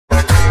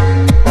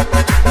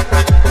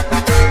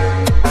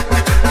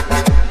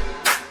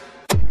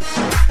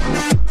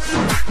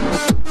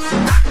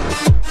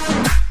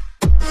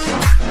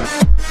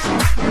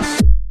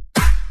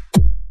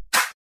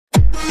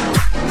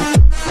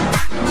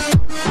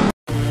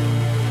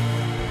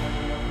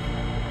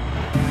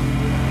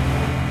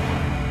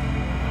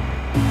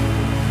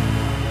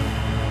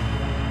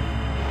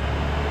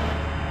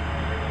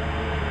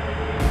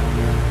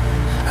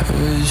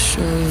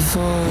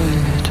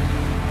void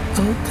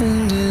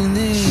opened in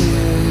the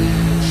air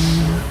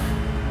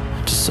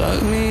to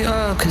suck me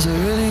up, 'cause I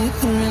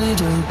really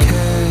don't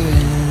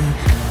care.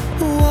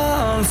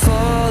 While I'm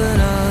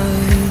falling, I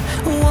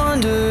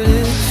wondered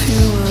if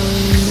you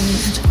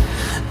would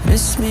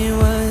miss me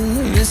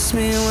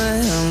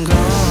when I'm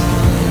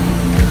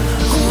gone.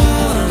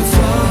 While I'm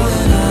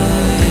falling, I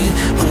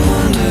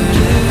wondered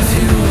if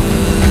you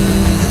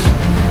would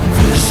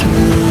miss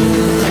me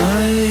when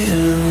I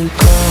am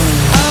gone.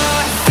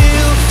 I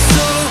feel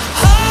so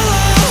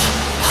hollow,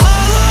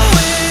 hollow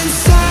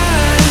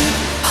inside,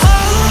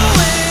 hollow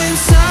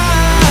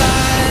inside.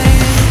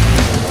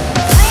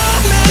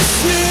 Promise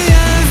me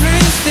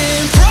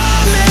everything,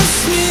 promise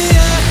me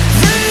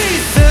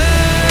everything,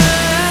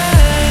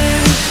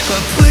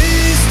 but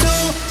please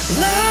don't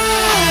let